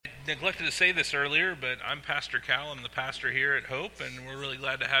neglected to say this earlier, but I'm Pastor Cal. I'm the pastor here at Hope, and we're really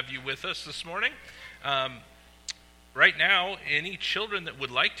glad to have you with us this morning. Right now, any children that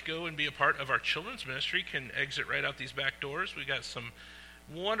would like to go and be a part of our children's ministry can exit right out these back doors. We got some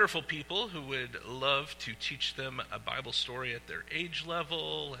wonderful people who would love to teach them a Bible story at their age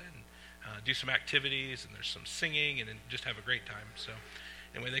level and do some activities, and there's some singing, and just have a great time. So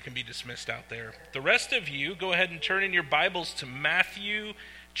anyway, they can be dismissed out there. The rest of you, go ahead and turn in your Bibles to Matthew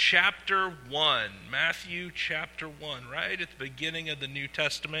chapter 1. Matthew chapter 1, right at the beginning of the New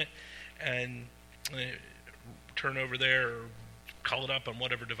Testament. And turn over there or call it up on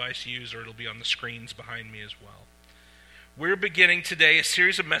whatever device you use, or it'll be on the screens behind me as well. We're beginning today a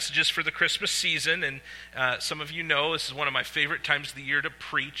series of messages for the Christmas season, and some of you know this is one of my favorite times of the year to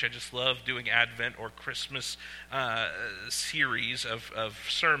preach. I just love doing Advent or Christmas series of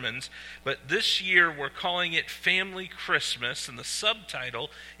sermons. But this year we're calling it Family Christmas, and the subtitle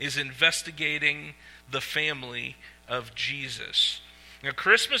is Investigating the Family of Jesus. Now,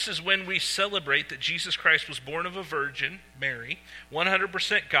 Christmas is when we celebrate that Jesus Christ was born of a virgin, Mary,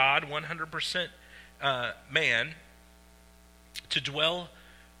 100% God, 100% man, to dwell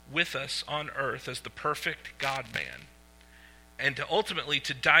with us on earth as the perfect God-man, and to ultimately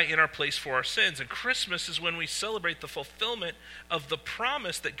to die in our place for our sins. And Christmas is when we celebrate the fulfillment of the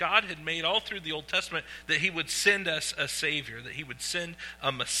promise that God had made all through the Old Testament, that he would send us a Savior, that he would send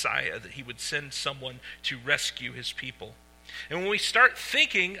a Messiah, that he would send someone to rescue his people. And when we start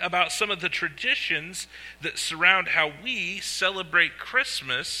thinking about some of the traditions that surround how we celebrate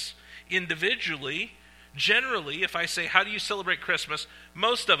Christmas individually, generally, if I say, how do you celebrate Christmas?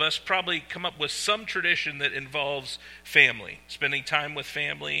 Most of us probably come up with some tradition that involves family, spending time with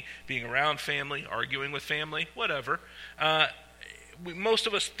family, being around family, arguing with family, whatever. Most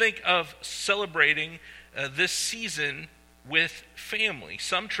of us think of celebrating this season with family.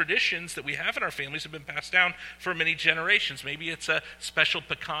 Some traditions that we have in our families have been passed down for many generations. Maybe it's a special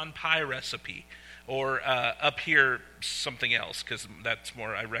pecan pie recipe, or up here something else, because that's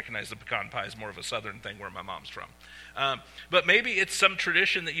more, I recognize the pecan pie is more of a southern thing where my mom's from. But maybe it's some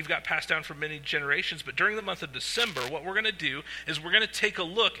tradition that you've got passed down for many generations. But during the month of December, what we're going to do is we're going to take a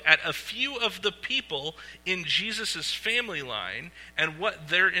look at a few of the people in Jesus' family line and what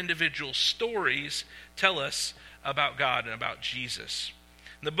their individual stories tell us about God and about Jesus.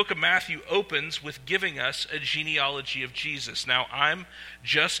 The book of Matthew opens with giving us a genealogy of Jesus. Now, I'm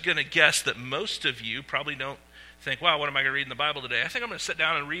just going to guess that most of you probably don't think, wow, what am I going to read in the Bible today? I think I'm going to sit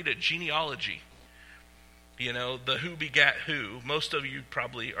down and read a genealogy. You know, the who begat who. Most of you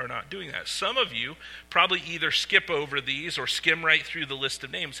probably are not doing that. Some of you probably either skip over these or skim right through the list of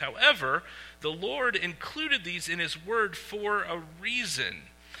names. However, the Lord included these in his word for a reason.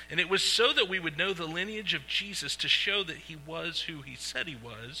 And it was so that we would know the lineage of Jesus, to show that he was who he said he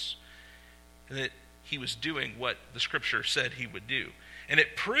was, and that he was doing what the scripture said he would do. And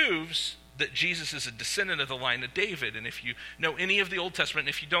it proves that Jesus is a descendant of the line of David. And if you know any of the Old Testament,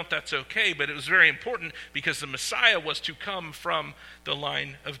 and if you don't, that's okay, but it was very important because the Messiah was to come from the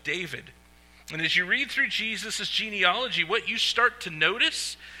line of David. And as you read through Jesus' genealogy, what you start to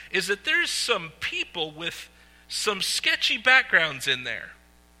notice is that there's some people with some sketchy backgrounds in there.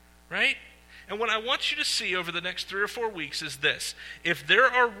 Right? And what I want you to see over the next 3 or 4 weeks is this. If there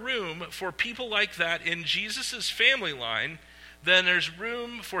are room for people like that in Jesus' family line, then there's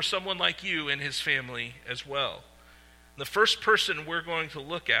room for someone like you in his family as well. The first person we're going to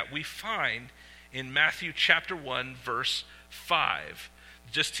look at, we find in Matthew chapter 1, verse 5.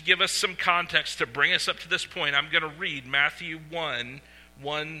 Just to give us some context to bring us up to this point, I'm going to read Matthew 1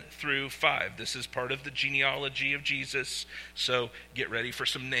 through 5. This is part of the genealogy of Jesus, so get ready for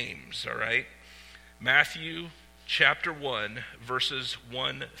some names, all right? Matthew chapter 1, verses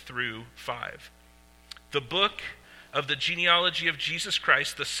 1 through 5. The book of the genealogy of Jesus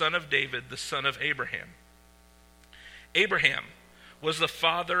Christ, the son of David, the son of Abraham. Abraham was the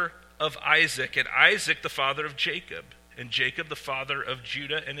father of Isaac, and Isaac the father of Jacob, and Jacob the father of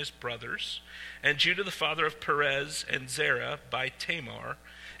Judah and his brothers, and Judah the father of Perez and Zerah by Tamar,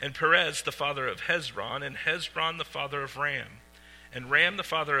 and Perez the father of Hezron, and Hezron the father of Ram, and Ram the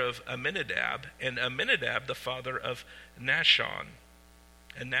father of Amminadab, and Amminadab the father of Nahshon,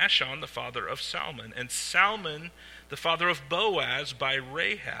 and Nahshon the father of Salmon, and Salmon the father of Boaz by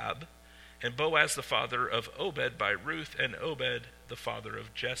Rahab, and Boaz the father of Obed by Ruth, and Obed the father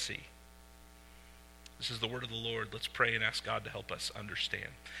of Jesse. This is the word of the Lord. Let's pray and ask God to help us understand.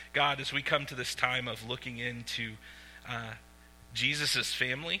 God, as we come to this time of looking into Jesus'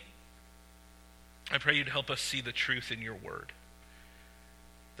 family, I pray you'd help us see the truth in your word.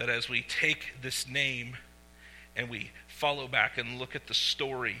 That as we take this name and we follow back and look at the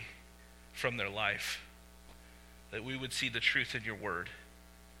story from their life, that we would see the truth in your word,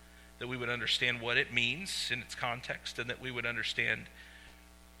 that we would understand what it means in its context, and that we would understand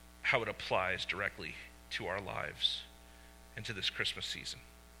how it applies directly to our lives and to this Christmas season.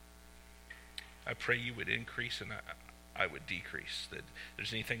 I pray you would increase and I would decrease, that if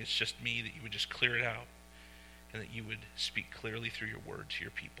there's anything that's just me, that you would just clear it out, and that you would speak clearly through your word to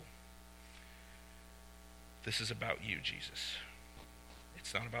your people. This is about you, Jesus.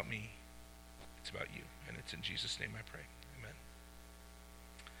 It's not about me. It's about you. And it's in Jesus' name I pray. Amen.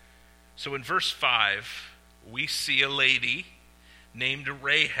 So in verse 5, we see a lady named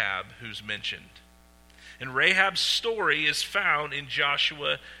Rahab who's mentioned. And Rahab's story is found in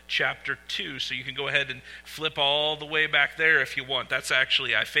Joshua chapter 2. So you can go ahead and flip all the way back there if you want. That's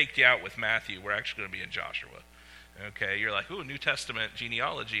actually, I faked you out with Matthew. We're actually going to be in Joshua. Okay, you're like, ooh, New Testament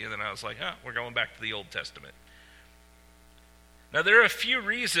genealogy. And then I was like, we're going back to the Old Testament. Now, there are a few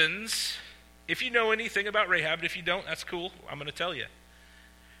reasons, if you know anything about Rahab, and if you don't, that's cool. I'm going to tell you.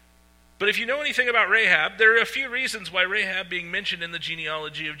 But if you know anything about Rahab, there are a few reasons why Rahab being mentioned in the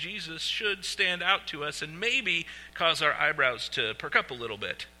genealogy of Jesus should stand out to us and maybe cause our eyebrows to perk up a little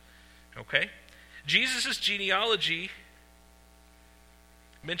bit. Okay? Jesus' genealogy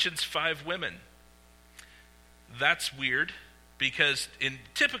mentions 5 women. That's weird because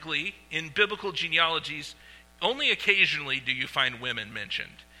typically in biblical genealogies, only occasionally do you find women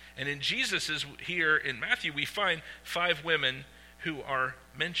mentioned. And in Jesus's here in Matthew, we find 5 women who are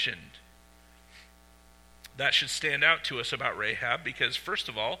mentioned. That should stand out to us about Rahab because, first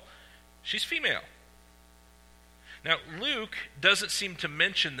of all, she's female. Now, Luke doesn't seem to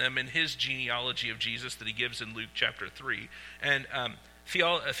mention them in his genealogy of Jesus that he gives in Luke chapter 3. And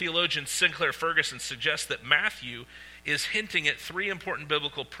theologian Sinclair Ferguson suggests that Matthew is hinting at 3 important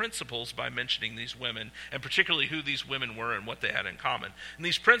biblical principles by mentioning these women, and particularly who these women were and what they had in common. And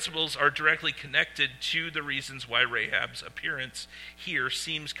these principles are directly connected to the reasons why Rahab's appearance here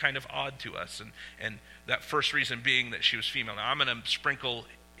seems kind of odd to us, and that first reason being that she was female. Now, I'm going to sprinkle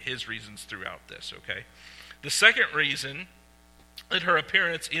his reasons throughout this, okay? The second reason that her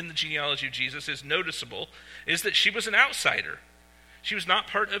appearance in the genealogy of Jesus is noticeable is that she was an outsider. She was not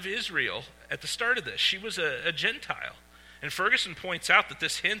part of Israel at the start of this. She was a Gentile. And Ferguson points out that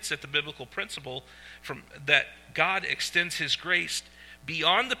this hints at the biblical principle that God extends his grace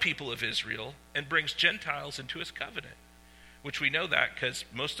beyond the people of Israel and brings Gentiles into his covenant, which we know that because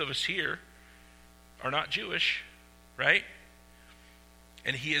most of us here are not Jewish, right?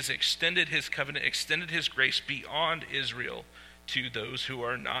 And he has extended his covenant, extended his grace beyond Israel to those who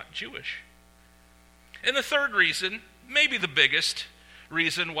are not Jewish. And the third reason, maybe the biggest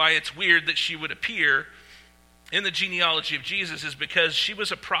reason why it's weird that she would appear in the genealogy of Jesus is because she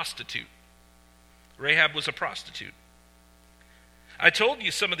was a prostitute. Rahab was a prostitute. I told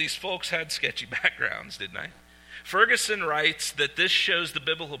you some of these folks had sketchy backgrounds, didn't I? Ferguson writes that this shows the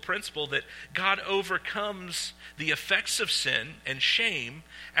biblical principle that God overcomes the effects of sin and shame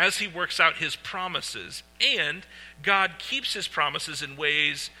as he works out his promises, and God keeps his promises in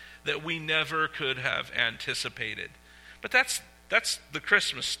ways that we never could have anticipated. But that's the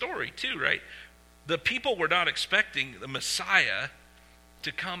Christmas story too, right? The people were not expecting the Messiah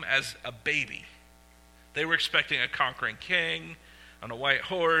to come as a baby. They were expecting a conquering king on a white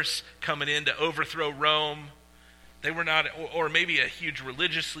horse coming in to overthrow Rome. They were not, or maybe a huge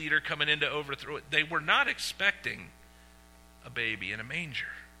religious leader coming in to overthrow it. They were not expecting a baby in a manger.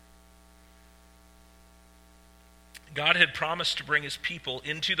 God had promised to bring his people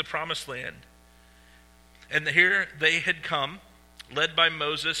into the promised land. And here they had come, led by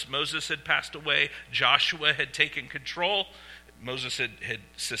Moses. Moses had passed away. Joshua had taken control. Moses had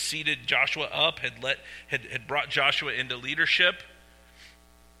seceded Joshua up, had brought Joshua into leadership.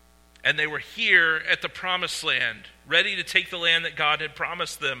 And they were here at the promised land, ready to take the land that God had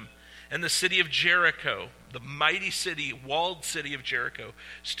promised them. And the city of Jericho, the mighty city, walled city of Jericho,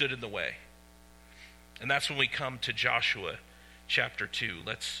 stood in the way. And that's when we come to Joshua chapter 2.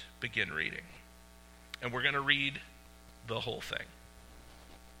 Let's begin reading. And we're going to read the whole thing.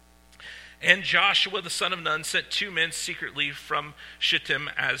 And Joshua the son of Nun sent 2 men secretly from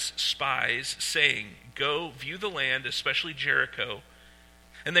Shittim as spies, saying, "Go view the land, especially Jericho."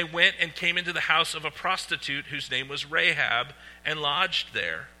 And they went and came into the house of a prostitute whose name was Rahab, and lodged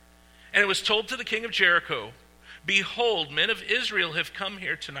there. And it was told to the king of Jericho, "Behold, men of Israel have come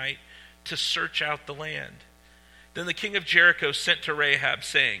here tonight to search out the land." Then the king of Jericho sent to Rahab,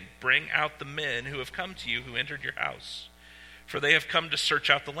 saying, "Bring out the men who have come to you, who entered your house, for they have come to search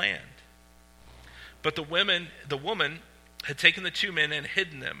out the land." But the woman had taken the 2 men and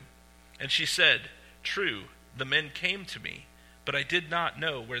hidden them. And she said, "True, the men came to me, but but I did not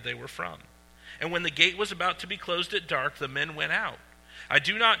know where they were from. And when the gate was about to be closed at dark, the men went out. I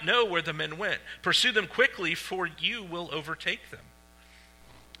do not know where the men went. Pursue them quickly, for you will overtake them."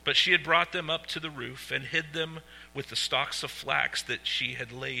 But she had brought them up to the roof and hid them with the stalks of flax that she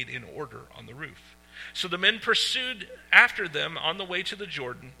had laid in order on the roof. So the men pursued after them on the way to the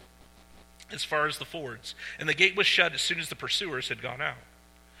Jordan as far as the fords, and the gate was shut as soon as the pursuers had gone out.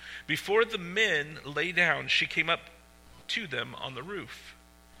 Before the men lay down, she came up to them on the roof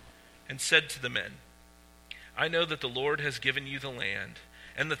and said to the men, "I know that the Lord has given you the land,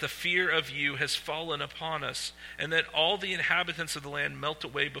 and that the fear of you has fallen upon us, and that all the inhabitants of the land melt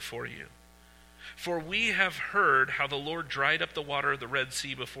away before you. For we have heard how the Lord dried up the water of the Red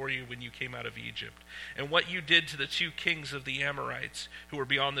Sea before you when you came out of Egypt, and what you did to the 2 kings of the Amorites who were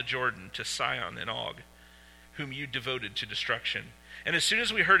beyond the Jordan, to Sihon and Og, whom you devoted to destruction. And as soon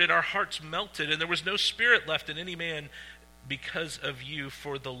as we heard it, our hearts melted, and there was no spirit left in any man because of you,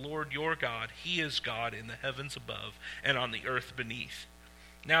 for the Lord your God, he is God in the heavens above and on the earth beneath.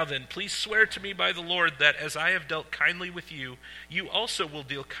 Now then, please swear to me by the Lord that as I have dealt kindly with you, you also will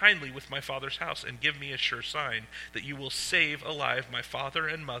deal kindly with my father's house, and give me a sure sign that you will save alive my father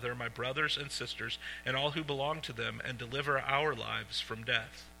and mother, my brothers and sisters, and all who belong to them, and deliver our lives from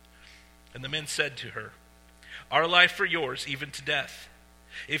death." And the men said to her, "Our life for yours, even to death.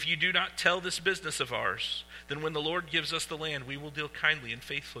 If you do not tell this business of ours, then when the Lord gives us the land, we will deal kindly and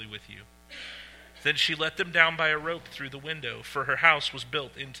faithfully with you." Then she let them down by a rope through the window, for her house was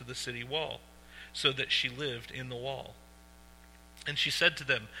built into the city wall, so that she lived in the wall. And she said to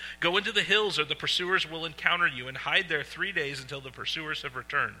them, "Go into the hills, or the pursuers will encounter you, and hide there 3 days until the pursuers have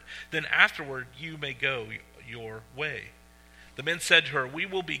returned. Then afterward you may go your way." The men said to her, "We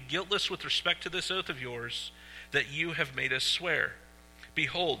will be guiltless with respect to this oath of yours that you have made us swear.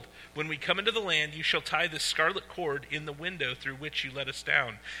 Behold, when we come into the land, you shall tie this scarlet cord in the window through which you let us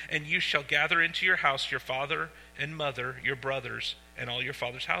down, and you shall gather into your house your father and mother, your brothers, and all your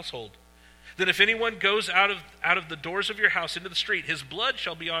father's household. Then if anyone goes out of the doors of your house into the street, his blood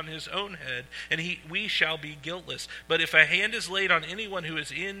shall be on his own head, and we shall be guiltless. But if a hand is laid on anyone who is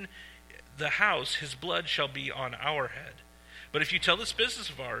in the house, his blood shall be on our head. But if you tell this business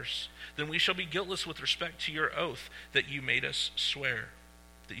of ours, then we shall be guiltless with respect to your oath that you made us swear."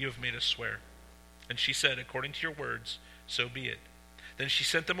 That you have made us swear. And she said, "According to your words, so be it." Then she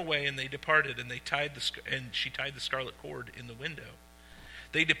sent them away, and they departed, and she tied the scarlet cord in the window.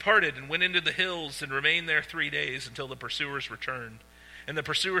 They departed and went into the hills and remained there 3 days until the pursuers returned. And the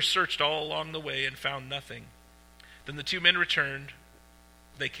pursuers searched all along the way and found nothing. Then the 2 men returned.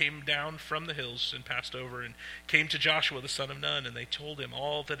 They came down from the hills and passed over and came to Joshua the son of Nun, and they told him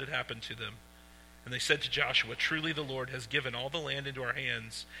all that had happened to them. And they said to Joshua, "Truly the Lord has given all the land into our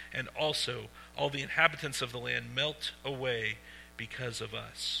hands, and also all the inhabitants of the land melt away because of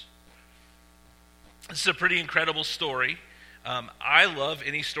us." This is a pretty incredible story. I love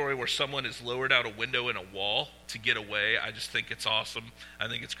any story where someone is lowered out a window in a wall to get away. I just think it's awesome. I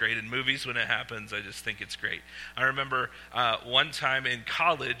think it's great in movies when it happens. I just think it's great. I remember one time in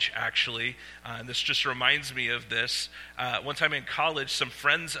college, actually, and this just reminds me of this. One time in college, some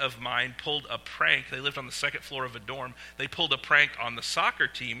friends of mine pulled a prank. They lived on the 2nd floor of a dorm. They pulled a prank on the soccer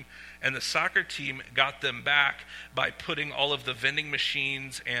team, and the soccer team got them back by putting all of the vending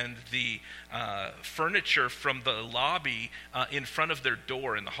machines and the furniture from the lobby in front of their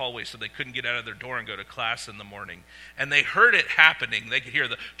door in the hallway, so they couldn't get out of their door and go to class in the morning. And they heard it happening. They could hear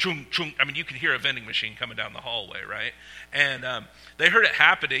the chung, chung. I mean, you could hear a vending machine coming down the hallway, right? And they heard it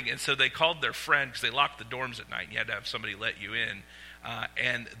happening, and so they called their friend, because they locked the dorms at night, and you had to have somebody let you in.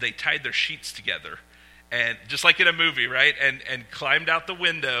 And they tied their sheets together, and just like in a movie, right? And climbed out the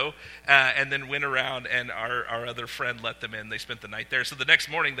window, and then went around, and our other friend let them in. They spent the night there. So the next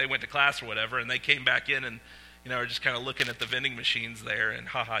morning they went to class or whatever, and they came back in and, are just kind of looking at the vending machines there, and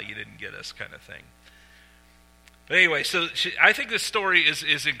haha, you didn't get us kind of thing. But anyway, so I think this story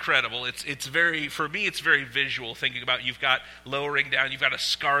is incredible. It's very, for me, it's very visual, thinking about you've got lowering down, you've got a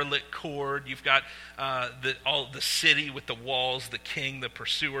scarlet cord, you've got all the city with the walls, the king, the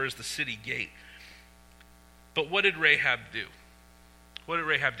pursuers, the city gate. But what did Rahab do? What did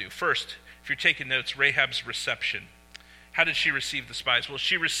Rahab do? First, if you're taking notes, Rahab's reception. How did she receive the spies? Well,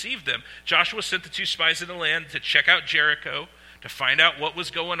 she received them. Joshua sent the 2 spies in the land to check out Jericho, to find out what was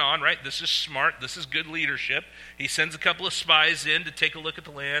going on, right? This is smart. This is good leadership. He sends a couple of spies in to take a look at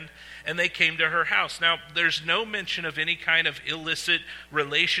the land, and they came to her house. Now, there's no mention of any kind of illicit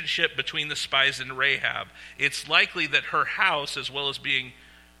relationship between the spies and Rahab. It's likely that her house, as well as being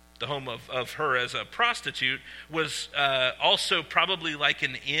the home of her as a prostitute, was also probably like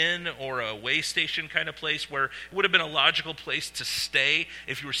an inn or a way station kind of place where it would have been a logical place to stay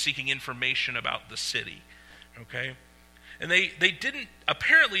if you were seeking information about the city, okay? And they didn't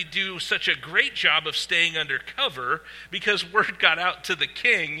apparently do such a great job of staying undercover because word got out to the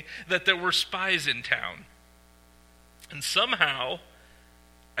king that there were spies in town. And somehow,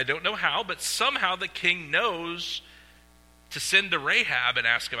 I don't know how, but somehow the king knows to send to Rahab and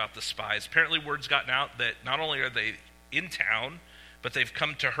ask about the spies. Apparently word's gotten out that not only are they in town, but they've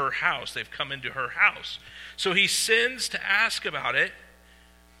come to her house. They've come into her house. So he sends to ask about it,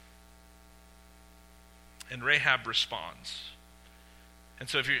 and Rahab responds. And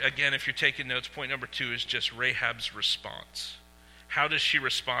so if you're taking notes, point number 2 is just Rahab's response. How does she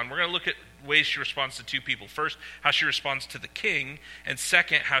respond? We're going to look at ways she responds to two people. First, how she responds to the king, and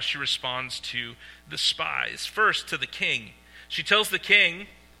second, how she responds to the spies. First, to the king. She tells the king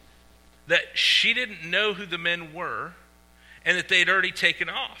that she didn't know who the men were and that they'd already taken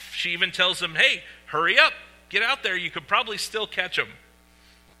off. She even tells them, hey, hurry up, get out there, you could probably still catch them.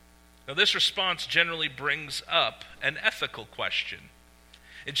 Now, this response generally brings up an ethical question.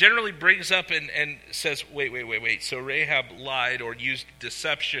 It generally brings up and says, wait. So Rahab lied or used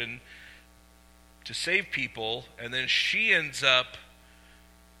deception to save people, and then she ends up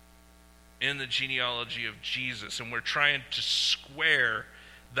in the genealogy of Jesus, and we're trying to square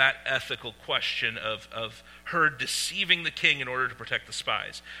that ethical question of her deceiving the king in order to protect the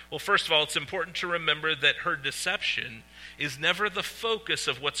spies. Well, first of all, it's important to remember that her deception is never the focus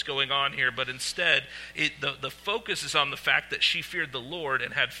of what's going on here, but instead, the focus is on the fact that she feared the Lord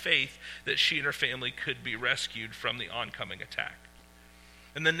and had faith that she and her family could be rescued from the oncoming attack.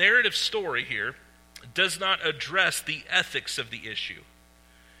 And the narrative story here does not address the ethics of the issue.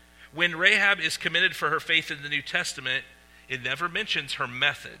 When Rahab is commended for her faith in the New Testament, it never mentions her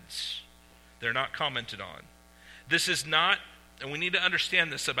methods. They're not commented on. This is not, and we need to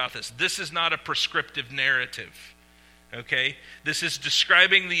understand this about this is not a prescriptive narrative, okay? This is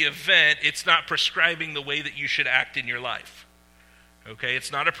describing the event. It's not prescribing the way that you should act in your life, okay?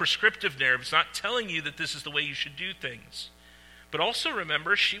 It's not a prescriptive narrative. It's not telling you that this is the way you should do things. But also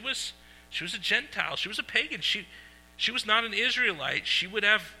remember, she was a Gentile. She was a pagan. She was not an Israelite. She would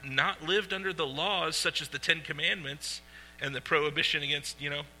have not lived under the laws such as the Ten Commandments and the prohibition against,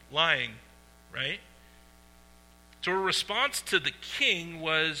 lying, right? So her response to the king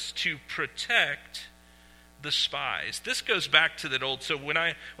was to protect the spies. This goes back to that old, so when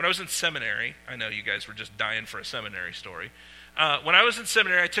I was in seminary, I know you guys were just dying for a seminary story. When I was in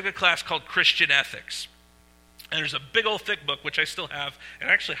seminary, I took a class called Christian Ethics. And there's a big old thick book, which I still have, and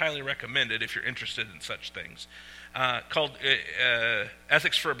I actually highly recommend it if you're interested in such things, called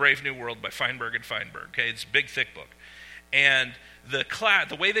Ethics for a Brave New World by Feinberg and Feinberg. Okay, it's a big, thick book. And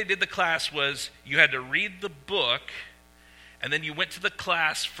the way they did the class was you had to read the book, and then you went to the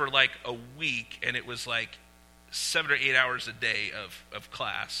class for like a week, and it was like 7 or 8 hours a day of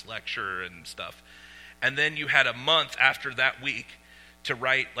class, lecture and stuff. And then you had a month after that week to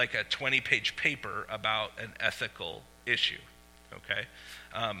write like a 20-page paper about an ethical issue, okay?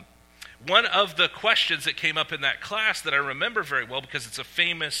 One of the questions that came up in that class that I remember very well, because it's a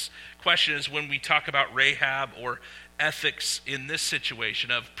famous question, is when we talk about Rahab or ethics in this situation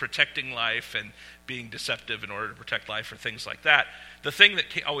of protecting life and being deceptive in order to protect life or things like that. The thing that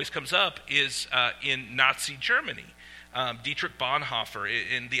always comes up is in Nazi Germany. Dietrich Bonhoeffer,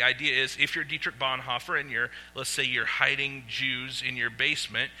 and the idea is if you're Dietrich Bonhoeffer and let's say you're hiding Jews in your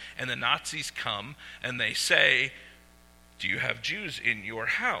basement and the Nazis come and they say, do you have Jews in your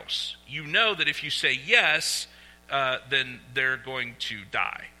house? You know that if you say yes, then they're going to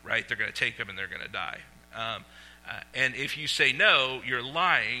die, right? They're going to take them and they're going to die. And if you say no, you're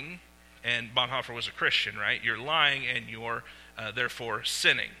lying, and Bonhoeffer was a Christian, right? You're lying and you're therefore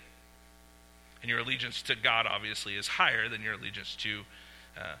sinning. And your allegiance to God, obviously, is higher than your allegiance to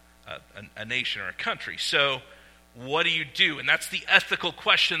a nation or a country. So what do? And that's the ethical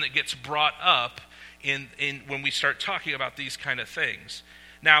question that gets brought up in when we start talking about these kind of things.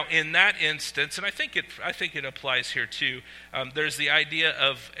 Now, in that instance, and I think it applies here too, there's the idea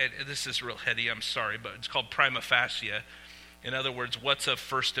of, and this is real heady, I'm sorry, but it's called prima facie. In other words, what's of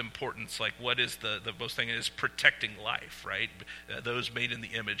first importance? Like, what is the most thing? It is protecting life, right? Those made in the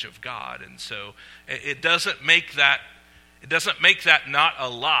image of God. And so it doesn't make that not a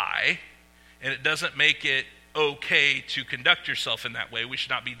lie, and it doesn't make it okay to conduct yourself in that way. We should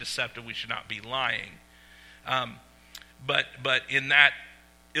not be deceptive. We should not be lying. But in that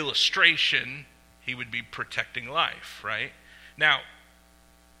illustration, he would be protecting life, right? Now,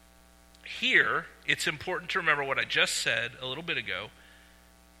 here, it's important to remember what I just said a little bit ago.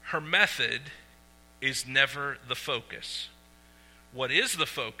 her method is never the focus. What is the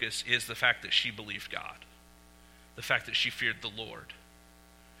focus is the fact that she believed God, the fact that she feared the Lord.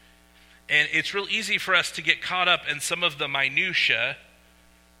 And it's real easy for us to get caught up in some of the minutia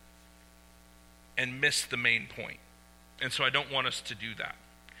and miss the main point. And so I don't want us to do that.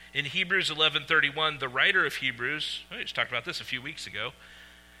 In Hebrews 11:31, the writer of Hebrews, I just talked about this a few weeks ago,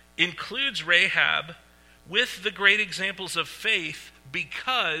 includes Rahab with the great examples of faith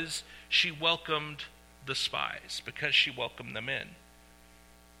because she welcomed the spies, because she welcomed them in.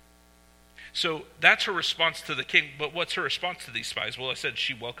 So that's her response to the king. But what's her response to these spies? Well, I said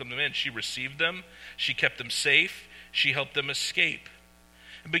she welcomed them in. She received them. She kept them safe. She helped them escape.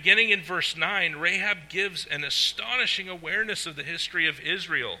 Beginning in verse 9, Rahab gives an astonishing awareness of the history of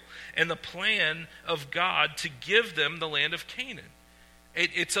Israel and the plan of God to give them the land of Canaan.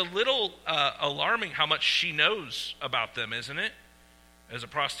 It's a little alarming how much she knows about them, isn't it? As a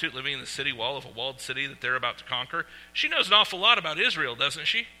prostitute living in the city wall of a walled city that they're about to conquer, she knows an awful lot about Israel, doesn't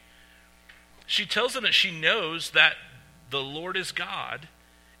she? She tells them that she knows that the Lord is God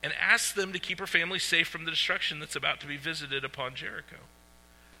and asks them to keep her family safe from the destruction that's about to be visited upon Jericho.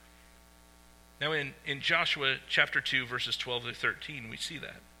 Now in Joshua chapter 2, verses 12 to 13, we see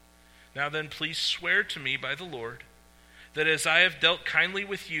that. Now then, please swear to me by the Lord that as I have dealt kindly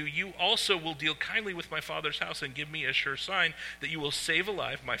with you, you also will deal kindly with my father's house and give me a sure sign that you will save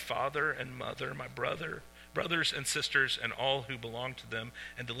alive my father and mother, my brothers and sisters, and all who belong to them,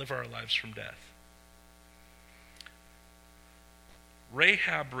 and deliver our lives from death.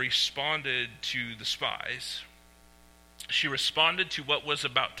 Rahab responded to the spies. She responded to what was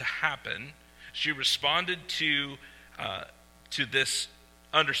about to happen. She responded to this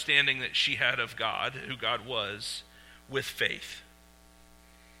understanding that she had of God, who God was, with faith.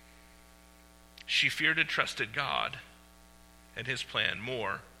 She feared and trusted God and his plan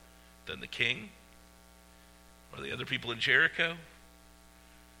more than the king or the other people in Jericho.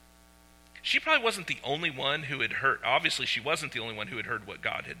 She probably wasn't the only one who had heard, obviously she wasn't the only one who had heard what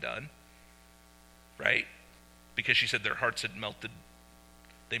God had done, right? Because she said their hearts had melted.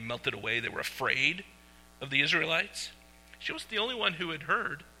 They melted away. They were afraid of the Israelites. She wasn't the only one who had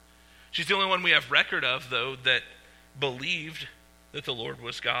heard. She's the only one we have record of, though, that believed that the Lord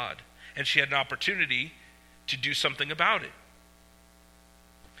was God. And she had an opportunity to do something about it.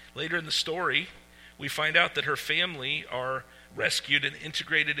 Later in the story, we find out that her family are rescued and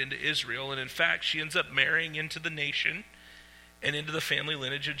integrated into Israel. And in fact, she ends up marrying into the nation and into the family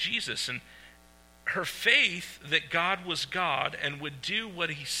lineage of Jesus. And her faith that God was God and would do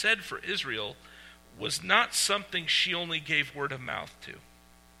what he said for Israel was not something she only gave word of mouth to.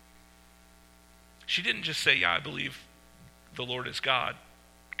 She didn't just say, yeah, I believe the Lord is God.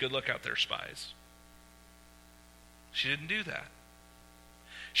 Good luck out there, spies. She didn't do that.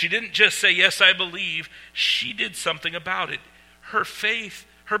 She didn't just say, yes, I believe. She did something about it. Her faith,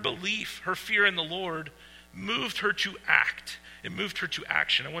 her belief, her fear in the Lord moved her to act. It moved her to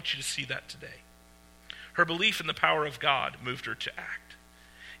action. I want you to see that today. Her belief in the power of God moved her to act.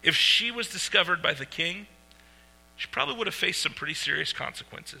 If she was discovered by the king, she probably would have faced some pretty serious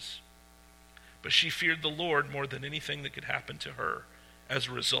consequences. But she feared the Lord more than anything that could happen to her as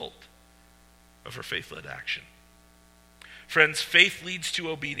a result of her faith-led action. Friends, faith leads to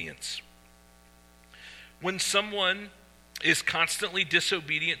obedience. When someone is constantly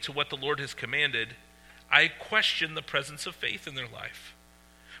disobedient to what the Lord has commanded, I question the presence of faith in their life.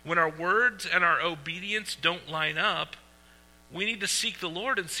 When our words and our obedience don't line up, we need to seek the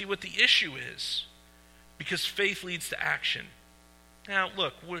Lord and see what the issue is, because faith leads to action. Now,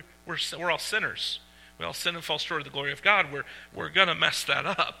 look, we're all sinners. We all sin and fall short of the glory of God. We're going to mess that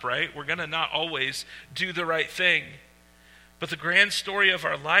up, right? We're going to not always do the right thing. But the grand story of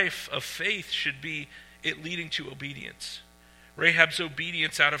our life of faith should be it leading to obedience. Rahab's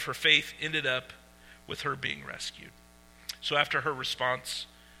obedience out of her faith ended up with her being rescued. So after her response,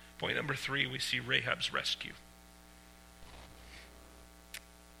 point number 3, we see Rahab's rescue.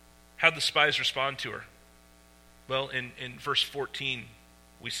 How'd the spies respond to her? Well, in verse 14,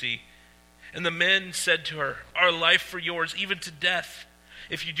 we see, and the men said to her, our life for yours, even to death.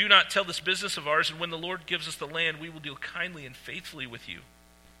 If you do not tell this business of ours, and when the Lord gives us the land, we will deal kindly and faithfully with you.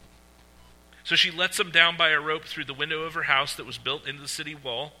 So she lets them down by a rope through the window of her house that was built into the city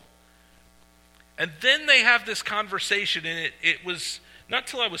wall. And then they have this conversation, and it was not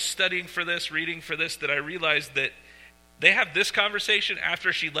till I was studying for this, reading for this, that I realized that they have this conversation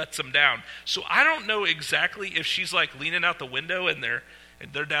after she lets them down. So I don't know exactly if she's like leaning out the window and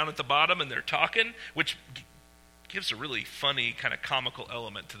they're down at the bottom and they're talking, which gives a really funny kind of comical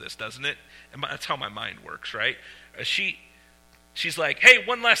element to this, doesn't it? And that's how my mind works, right? She's like, hey,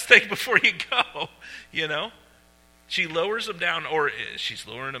 one last thing before you go, you know? She lowers them down, or she's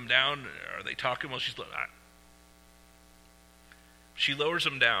lowering them down. Are they talking while she's She lowers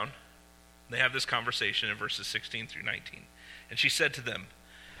them down. They have this conversation in verses 16 through 19. And she said to them,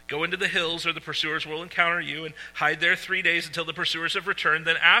 go into the hills, or the pursuers will encounter you, and hide there 3 days until the pursuers have returned.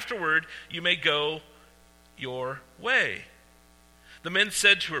 Then afterward you may go your way. The men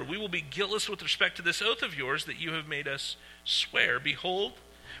said to her, we will be guiltless with respect to this oath of yours that you have made us swear. Behold,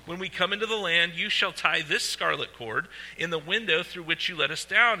 when we come into the land, you shall tie this scarlet cord in the window through which you let us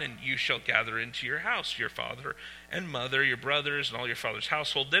down, and you shall gather into your house your father and mother, your brothers, and all your father's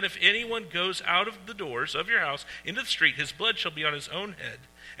household. Then if anyone goes out of the doors of your house into the street, his blood shall be on his own head,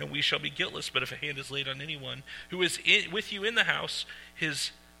 and we shall be guiltless. But if a hand is laid on anyone who is with you in the house,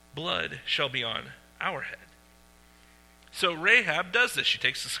 his blood shall be on our head. So Rahab does this. She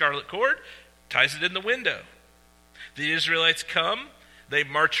takes the scarlet cord, ties it in the window. The Israelites come. They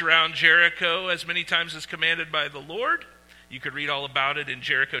march around Jericho as many times as commanded by the Lord. You could read all about it in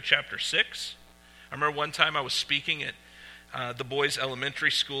Jericho chapter 6. I remember one time I was speaking at the boys'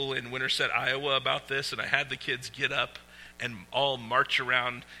 elementary school in Winterset, Iowa about this, and I had the kids get up and all march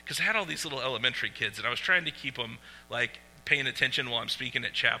around, because I had all these little elementary kids, and I was trying to keep them like paying attention while I'm speaking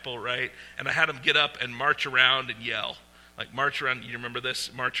at chapel, right? And I had them get up and march around and yell. Like march around, you remember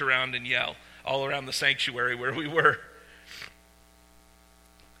this? March around and yell all around the sanctuary where we were.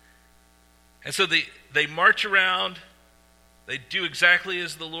 And so they march around. They do exactly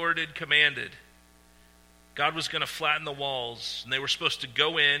as the Lord had commanded. God was going to flatten the walls, and they were supposed to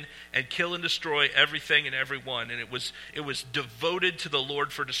go in and kill and destroy everything and everyone. And it was devoted to the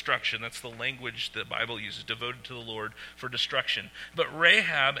Lord for destruction. That's the language the Bible uses, devoted to the Lord for destruction. But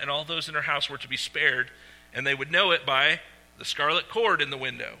Rahab and all those in her house were to be spared, and they would know it by the scarlet cord in the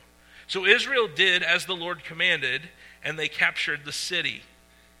window. So Israel did as the Lord commanded, and they captured the city.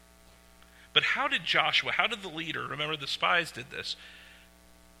 But how did Joshua, how did the leader, remember the spies did this,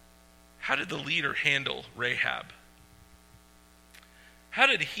 how did the leader handle Rahab? How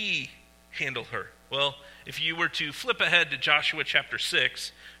did he handle her? Well, if you were to flip ahead to Joshua chapter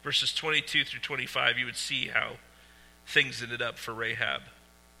 6, verses 22 through 25, you would see how things ended up for Rahab.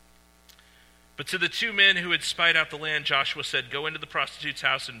 But to the two men who had spied out the land, Joshua said, go into the prostitute's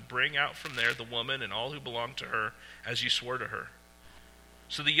house and bring out from there the woman and all who belong to her, as you swore to her.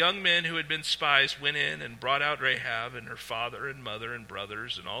 So the young men who had been spies went in and brought out Rahab and her father and mother and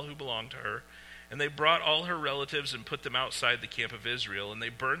brothers and all who belonged to her. And they brought all her relatives and put them outside the camp of Israel. And they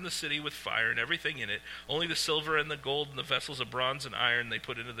burned the city with fire and everything in it. Only the silver and the gold and the vessels of bronze and iron they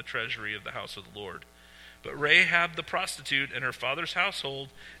put into the treasury of the house of the Lord. But Rahab the prostitute and her father's household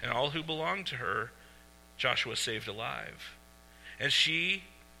and all who belonged to her, Joshua saved alive. And she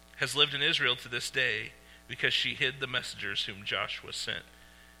has lived in Israel to this day because she hid the messengers whom Joshua sent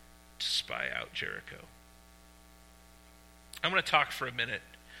to spy out Jericho. I'm going to talk for a minute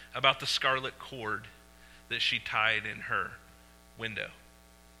about the scarlet cord that she tied in her window.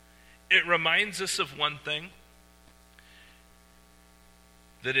 It reminds us of one thing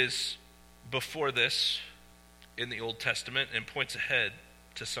that is before this in the Old Testament and points ahead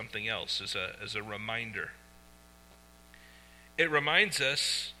to something else as a reminder. It reminds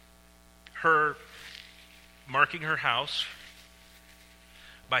us her marking her house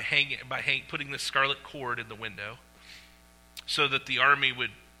by putting the scarlet cord in the window so that the army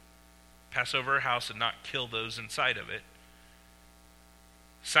would pass over her house and not kill those inside of it.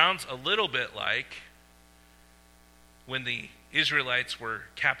 Sounds a little bit like when the Israelites were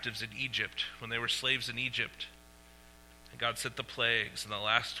captives in Egypt, when they were slaves in Egypt. And God sent the plagues, and the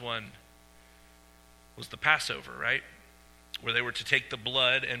last one was the Passover, right? Where they were to take the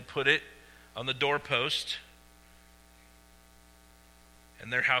blood and put it on the doorpost,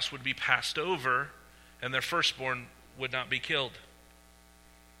 and their house would be passed over, and their firstborn would not be killed.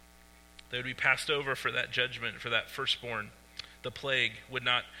 They would be passed over for that judgment, for that firstborn. The plague would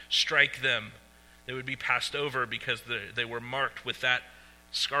not strike them. They would be passed over because they were marked with that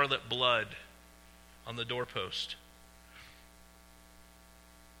scarlet blood on the doorpost.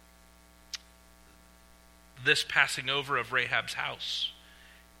 This passing over of Rahab's house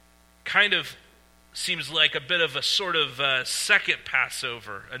kind of seems like a bit of a sort of a second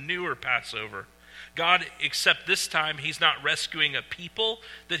Passover, a newer Passover. God, except this time, he's not rescuing a people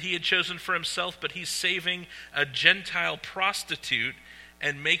that he had chosen for himself, but he's saving a Gentile prostitute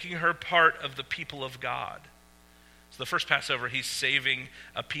and making her part of the people of God. So the first Passover, he's saving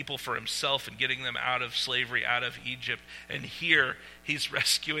a people for himself and getting them out of slavery, out of Egypt. And here, he's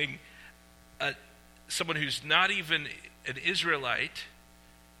rescuing someone who's not even an Israelite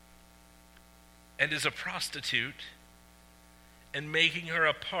and is a prostitute, and making her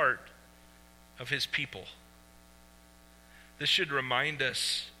a part of his people. This should remind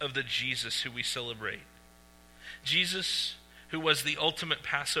us of the Jesus who we celebrate. Jesus who was the ultimate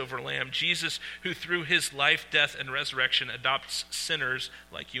Passover lamb. Jesus who through his life, death, and resurrection adopts sinners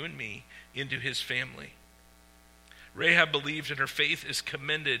like you and me into his family. Rahab believed, and her faith is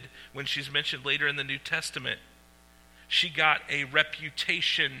commended when she's mentioned later in the New Testament. She got a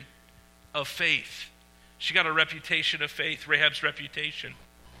reputation of faith. She got a reputation of faith, Rahab's reputation.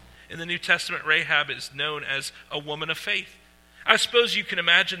 In the New Testament, Rahab is known as a woman of faith. I suppose you can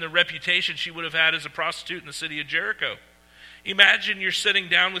imagine the reputation she would have had as a prostitute in the city of Jericho. Imagine you're sitting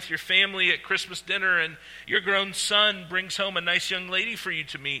down with your family at Christmas dinner and your grown son brings home a nice young lady for you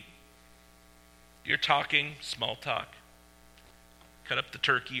to meet. You're talking small talk. Cut up the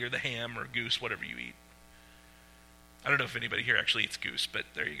turkey or the ham or goose, whatever you eat. I don't know if anybody here actually eats goose, but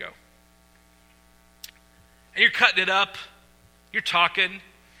there you go. And you're cutting it up. You're talking.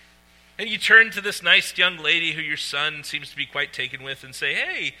 And you turn to this nice young lady who your son seems to be quite taken with and say,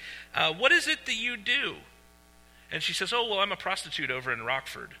 hey, what is it that you do? And she says, oh, well, I'm a prostitute over in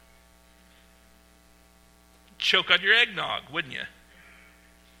Rockford. Choke on your eggnog, wouldn't you?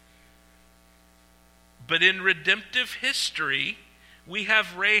 But in redemptive history, we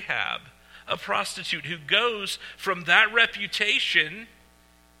have Rahab, a prostitute who goes from that reputation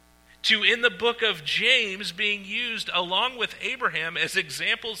to, in the book of James, being used along with Abraham as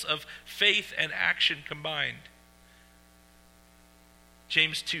examples of faith and action combined.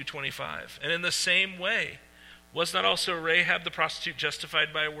 James 2:25. And in the same way, was not also Rahab the prostitute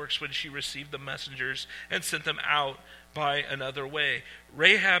justified by works when she received the messengers and sent them out by another way?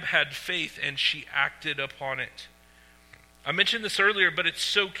 Rahab had faith and she acted upon it. I mentioned this earlier, but it's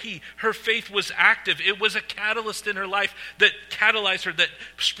so key. Her faith was active. It was a catalyst in her life that catalyzed her, that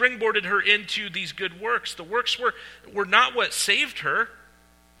springboarded her into these good works. The works were not what saved her,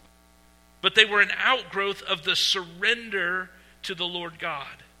 but they were an outgrowth of the surrender to the Lord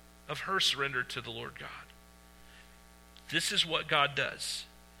God, of her surrender to the Lord God. This is what God does.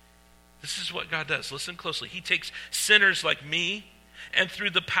 This is what God does. Listen closely. He takes sinners like me, and through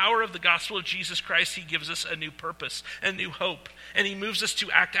the power of the gospel of Jesus Christ, he gives us a new purpose, a new hope, and he moves us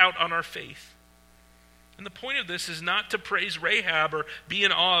to act out on our faith. And the point of this is not to praise Rahab or be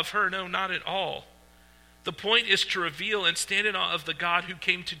in awe of her. No, not at all. The point is to reveal and stand in awe of the God who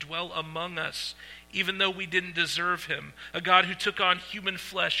came to dwell among us, even though we didn't deserve him. A God who took on human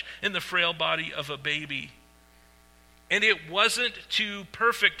flesh in the frail body of a baby. And it wasn't to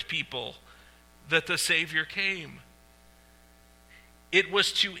perfect people that the Savior came. It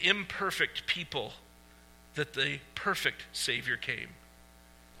was to imperfect people that the perfect Savior came.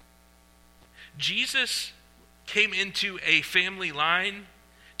 Jesus came into a family line,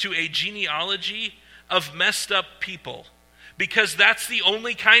 to a genealogy of messed up people, because that's the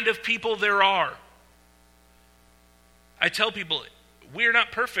only kind of people there are. I tell people, we're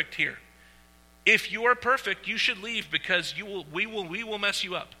not perfect here. If you are perfect, you should leave, because we will mess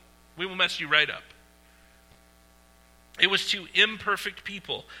you up. We will mess you right up. It was to imperfect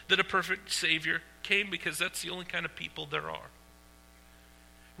people that a perfect Savior came, because that's the only kind of people there are.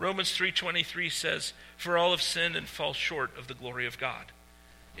 Romans 3:23 says, for all have sinned and fall short of the glory of God.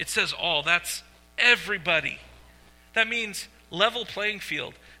 It says all. That's everybody. That means level playing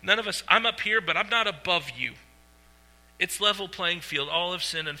field. None of us, I'm up here, but I'm not above you. It's level playing field. All have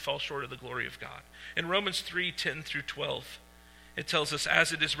sinned and fall short of the glory of God. In Romans 3:10 through 12, it tells us,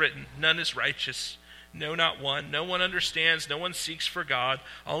 as it is written, none is righteous, no, not one. No one understands, no one seeks for God.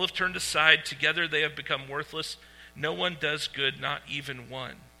 All have turned aside, together they have become worthless. No one does good, not even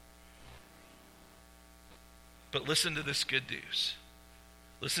one. But listen to this good news.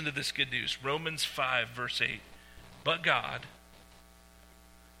 Listen to this good news. Romans 5, verse 8. But God,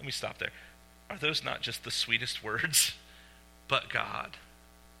 let me stop there. Are those not just the sweetest words? But God,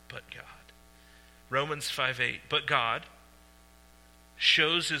 but God. Romans 5:8. But God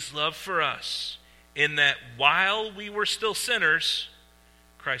shows his love for us in that while we were still sinners,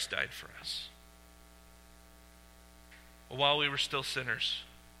 Christ died for us. While we were still sinners,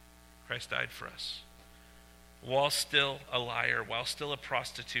 Christ died for us. While still a liar, while still a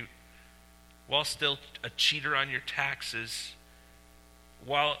prostitute, while still a cheater on your taxes,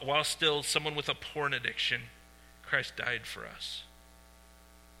 while still someone with a porn addiction, Christ died for us.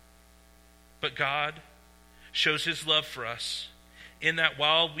 But God shows his love for us in that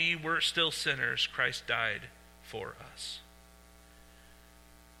while we were still sinners, Christ died for us.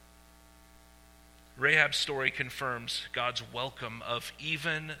 Rahab's story confirms God's welcome of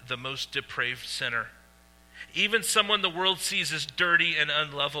even the most depraved sinner, even someone the world sees as dirty and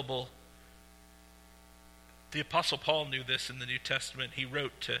unlovable. The Apostle Paul knew this in the New Testament. He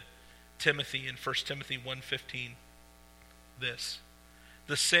wrote to Timothy in 1 Timothy 1:15 this: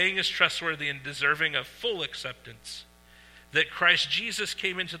 "The saying is trustworthy and deserving of full acceptance, that Christ Jesus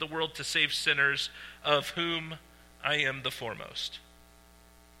came into the world to save sinners, of whom I am the foremost."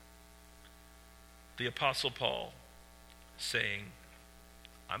 The Apostle Paul saying,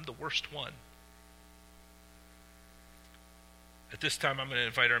 I'm the worst one. At this time, I'm going to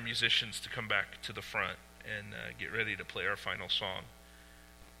invite our musicians to come back to the front and get ready to play our final song.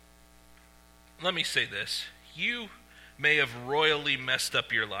 Let me say this. You may have royally messed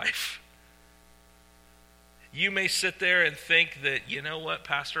up your life. You may sit there and think that, you know what,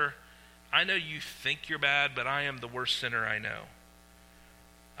 Pastor, I know you think you're bad, but I am the worst sinner I know.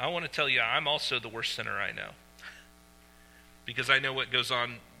 I want to tell you, I'm also the worst sinner I know. Because I know what goes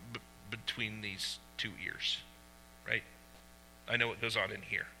on between these two ears, right? I know what goes on in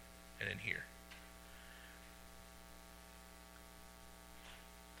here and in here.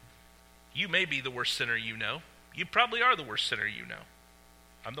 You may be the worst sinner you know. You probably are the worst sinner you know.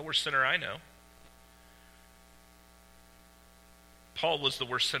 I'm the worst sinner I know. Paul was the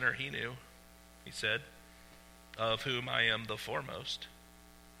worst sinner he knew, he said, of whom I am the foremost.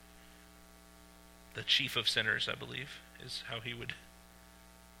 The chief of sinners, I believe, is how he would.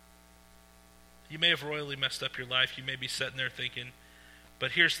 You may have royally messed up your life. You may be sitting there thinking,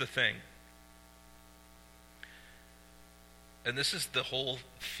 but here's the thing. And this is the whole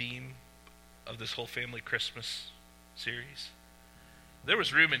theme of this whole family Christmas series. There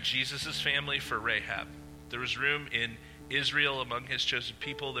was room in Jesus' family for Rahab. There was room in Israel among his chosen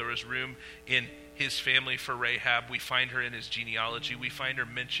people. There was room in his family for Rahab. We find her in his genealogy. We find her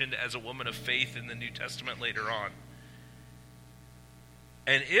mentioned as a woman of faith in the New Testament later on.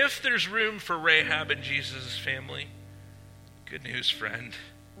 And if there's room for Rahab in Jesus' family, good news, friend,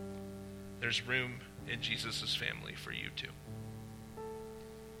 there's room in Jesus' family for you too.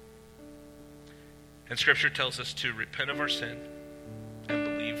 And Scripture tells us to repent of our sin and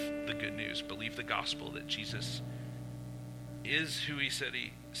believe the good news, believe the gospel that Jesus is who he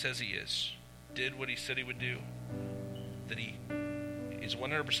says he is, did what he said he would do, that he is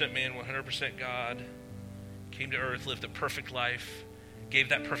 100% man, 100% God, came to earth, lived a perfect life, gave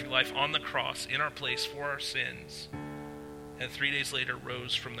that perfect life on the cross in our place for our sins, and 3 days later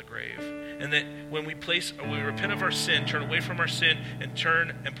rose from the grave. And that when we repent of our sin, turn away from our sin, and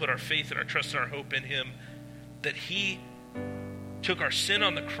turn and put our faith and our trust and our hope in him, that he took our sin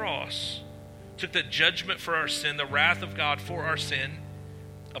on the cross, took the judgment for our sin, the wrath of God for our sin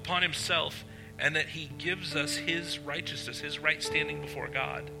upon himself, and that he gives us his righteousness, his right standing before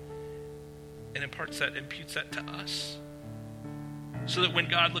God, and imputes that to us. So that when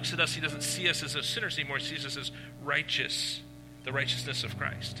God looks at us, he doesn't see us as those sinners anymore. He sees us as righteous, the righteousness of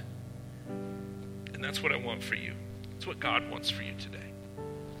Christ. And that's what I want for you. That's what God wants for you today.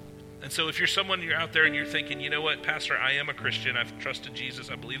 And so if you're out there and you're thinking, you know what, Pastor, I am a Christian. I've trusted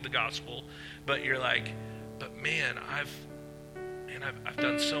Jesus. I believe the gospel. But you're like, but man, I've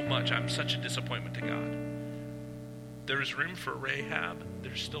done so much. I'm such a disappointment to God. There is room for Rahab.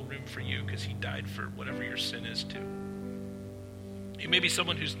 There's still room for you because he died for whatever your sin is too. You may be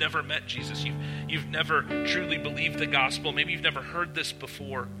someone who's never met Jesus. You've never truly believed the gospel. Maybe you've never heard this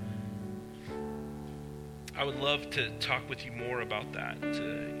before. I would love to talk with you more about that.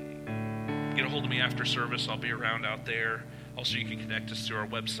 Get a hold of me after service. I'll be around out there. Also, you can connect us through our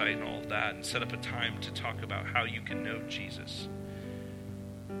website and all of that and set up a time to talk about how you can know Jesus.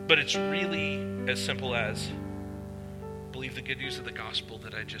 But it's really as simple as believe the good news of the gospel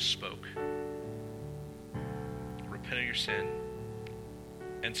that I just spoke. Repent of your sin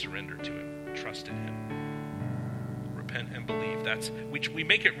and surrender to him. Trust in him. Repent and believe. We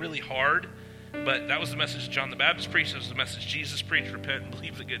make it really hard, but that was the message John the Baptist preached. That was the message Jesus preached. Repent and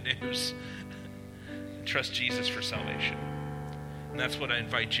believe the good news. And trust Jesus for salvation. And that's what I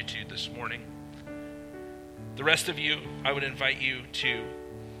invite you to this morning. The rest of you, I would invite you to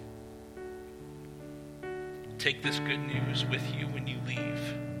take this good news with you when you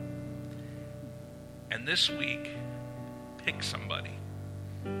leave. And this week, pick somebody.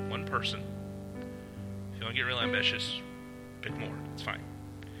 One person. If you want to get real ambitious, pick more. It's fine.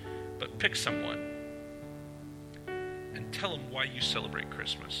 But pick someone and tell them why you celebrate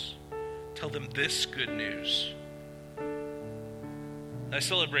Christmas. Tell them this good news. I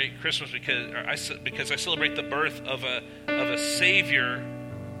celebrate Christmas because I celebrate the birth of a Savior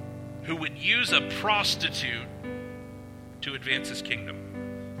who would use a prostitute to advance his kingdom.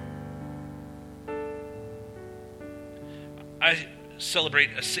 I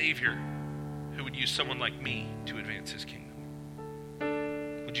celebrate a Savior who would use someone like me to advance his kingdom.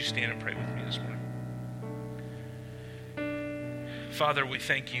 Would you stand and pray with me this morning? Father, we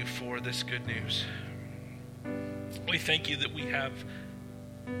thank you for this good news. We thank you that we have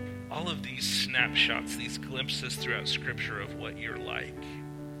all of these snapshots, these glimpses throughout Scripture of what you're like,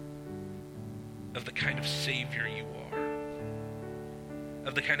 of the kind of Savior you are,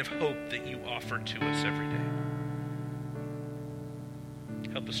 of the kind of hope that you offer to us every day.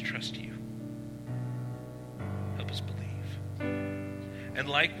 Help us trust you. Help us believe. And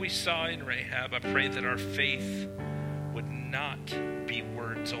like we saw in Rahab, I pray that our faith would not be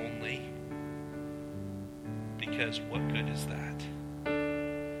words only, because what good is that?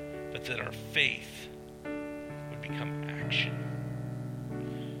 But that our faith would become action.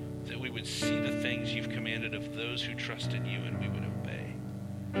 That we would see the things you've commanded of those who trust in you, and we would obey.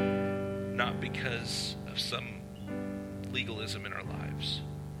 Not because of some legalism in our lives.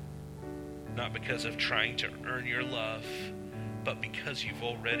 Not because of trying to earn your love, but because you've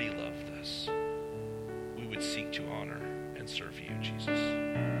already loved us. We would seek to honor and serve you, Jesus.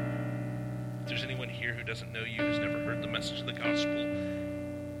 If there's anyone here who doesn't know you, who's never heard the message of the gospel,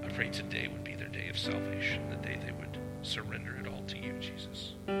 I pray today would be their day of salvation, the day they would surrender it all to you,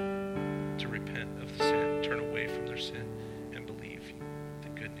 Jesus. To repent of the sin, turn away from their sin, and believe the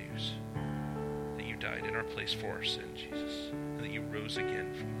good news that you died in our place for our sin, Jesus, and that you rose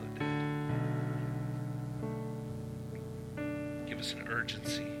again from the dead. Give us an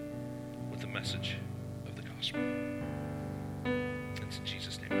urgency with the message of the gospel. It's in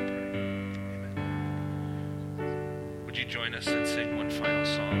Jesus' name I pray. Amen. Would you join us and sing one final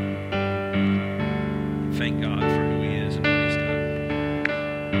song? Thank God for